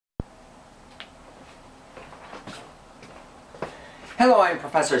Hello, I'm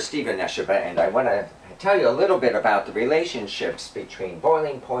Professor Stephen Nesheva, and I want to tell you a little bit about the relationships between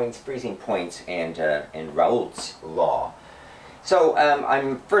boiling points, freezing points, and Raoult's law. So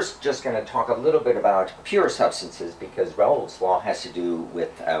I'm first just going to talk a little bit about pure substances, because Raoult's law has to do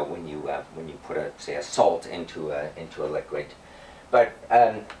with when you put a salt into a liquid. But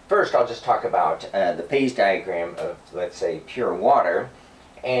first I'll just talk about the phase diagram of, let's say, pure water.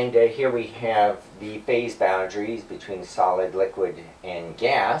 And here we have the phase boundaries between solid, liquid, and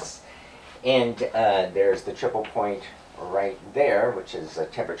gas. And there's the triple point right there, which is a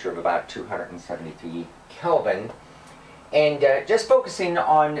temperature of about 273 Kelvin. And just focusing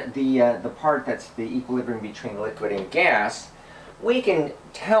on the part that's the equilibrium between liquid and gas, we can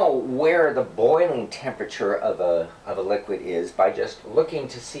tell where the boiling temperature of a liquid is by just looking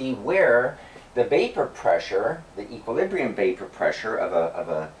to see where the vapor pressure, the equilibrium vapor pressure of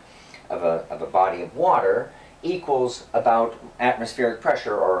a body of water equals about atmospheric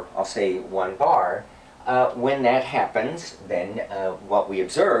pressure, or I'll say 1 bar. When that happens, then what we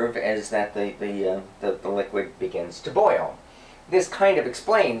observe is that the liquid begins to boil. This kind of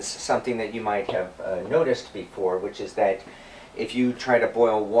explains something that you might have noticed before, which is that if you try to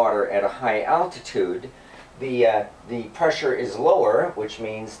boil water at a high altitude, the pressure is lower, which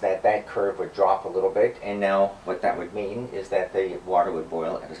means that that curve would drop a little bit, and now what that would mean is that the water would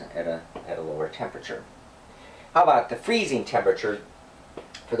boil at a lower temperature. How about the freezing temperature?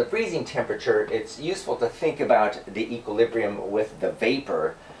 For the freezing temperature, it's useful to think about the equilibrium with the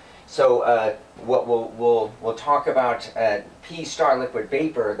vapor. So what we'll talk about P star liquid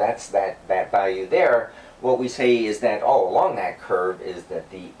vapor, that's that value there. What we say is that all along that curve is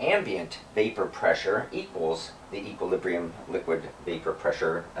that the ambient vapor pressure equals the equilibrium liquid vapor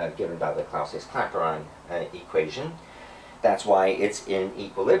pressure given by the Clausius-Clapeyron equation. That's why it's in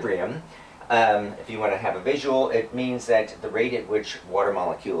equilibrium. If you want to have a visual, it means that the rate at which water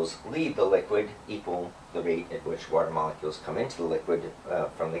molecules leave the liquid equal the rate at which water molecules come into the liquid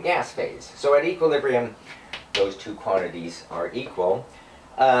from the gas phase. So at equilibrium, those two quantities are equal.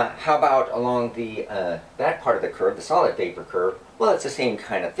 How about along that part of the curve, the solid vapor curve? Well, it's the same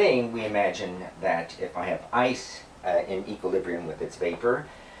kind of thing. We imagine that if I have ice in equilibrium with its vapor,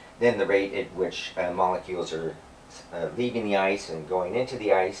 then the rate at which molecules are leaving the ice and going into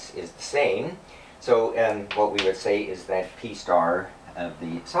the ice is the same. So what we would say is that P star of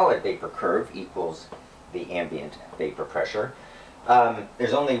the solid vapor curve equals the ambient vapor pressure.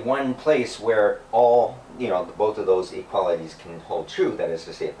 There's only one place where both of those equalities can hold true. That is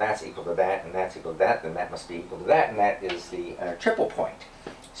to say, if that's equal to that and that's equal to that, then that must be equal to that, and that is the triple point.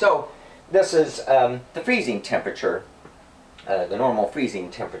 So this is the freezing temperature, the normal freezing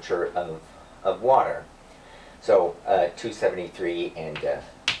temperature of water. So 273 and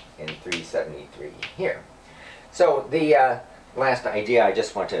 373 here. So the last idea I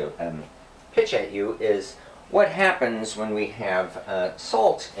just want to pitch at you is what happens when we have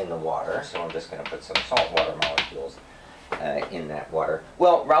salt in the water. So I'm just going to put some salt water molecules in that water.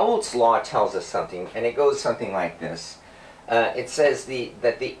 Well, Raoult's law tells us something, and it goes something like this. It says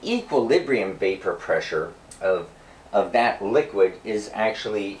that the equilibrium vapor pressure of that liquid is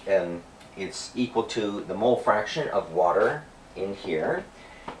actually it's equal to the mole fraction of water in here,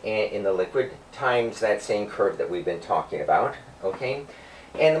 in the liquid, times that same curve that we've been talking about, okay?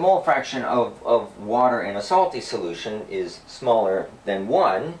 And the mole fraction of water in a salty solution is smaller than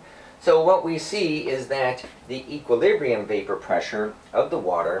 1. So what we see is that the equilibrium vapor pressure of the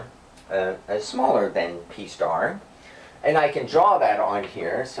water is smaller than P star. And I can draw that on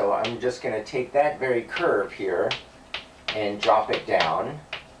here, so I'm just going to take that very curve here and drop it down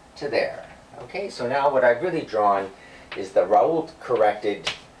to there. Okay, so now what I've really drawn is the Raoult corrected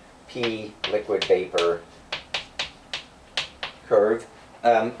P liquid vapor curve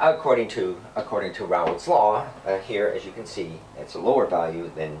according to Raoult's law. Here, as you can see, it's a lower value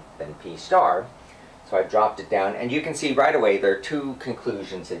than P star. So I've dropped it down, and you can see right away there are two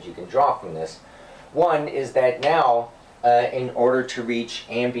conclusions that you can draw from this. One is that now, in order to reach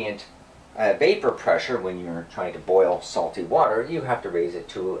ambient vapor pressure when you're trying to boil salty water, you have to raise it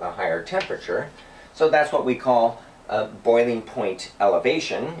to a higher temperature. So that's what we call boiling point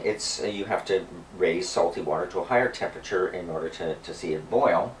elevation. It's you have to raise salty water to a higher temperature in order to see it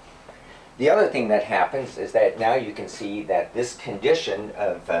boil. The other thing that happens is that now you can see that this condition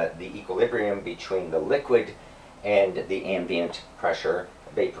of the equilibrium between the liquid and the ambient pressure,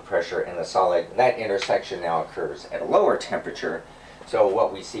 vapor pressure, and the solid, that intersection now occurs at a lower temperature. So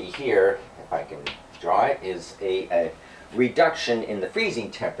what we see here, if I can draw it, is a reduction in the freezing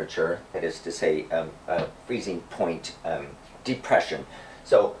temperature, that is to say, a freezing point depression.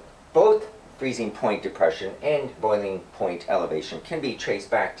 So both freezing point depression and boiling point elevation can be traced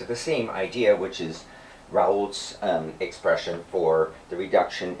back to the same idea, which is Raoult's expression for the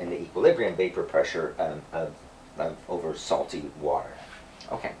reduction in the equilibrium vapor pressure of over salty water.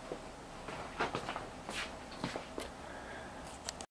 Okay.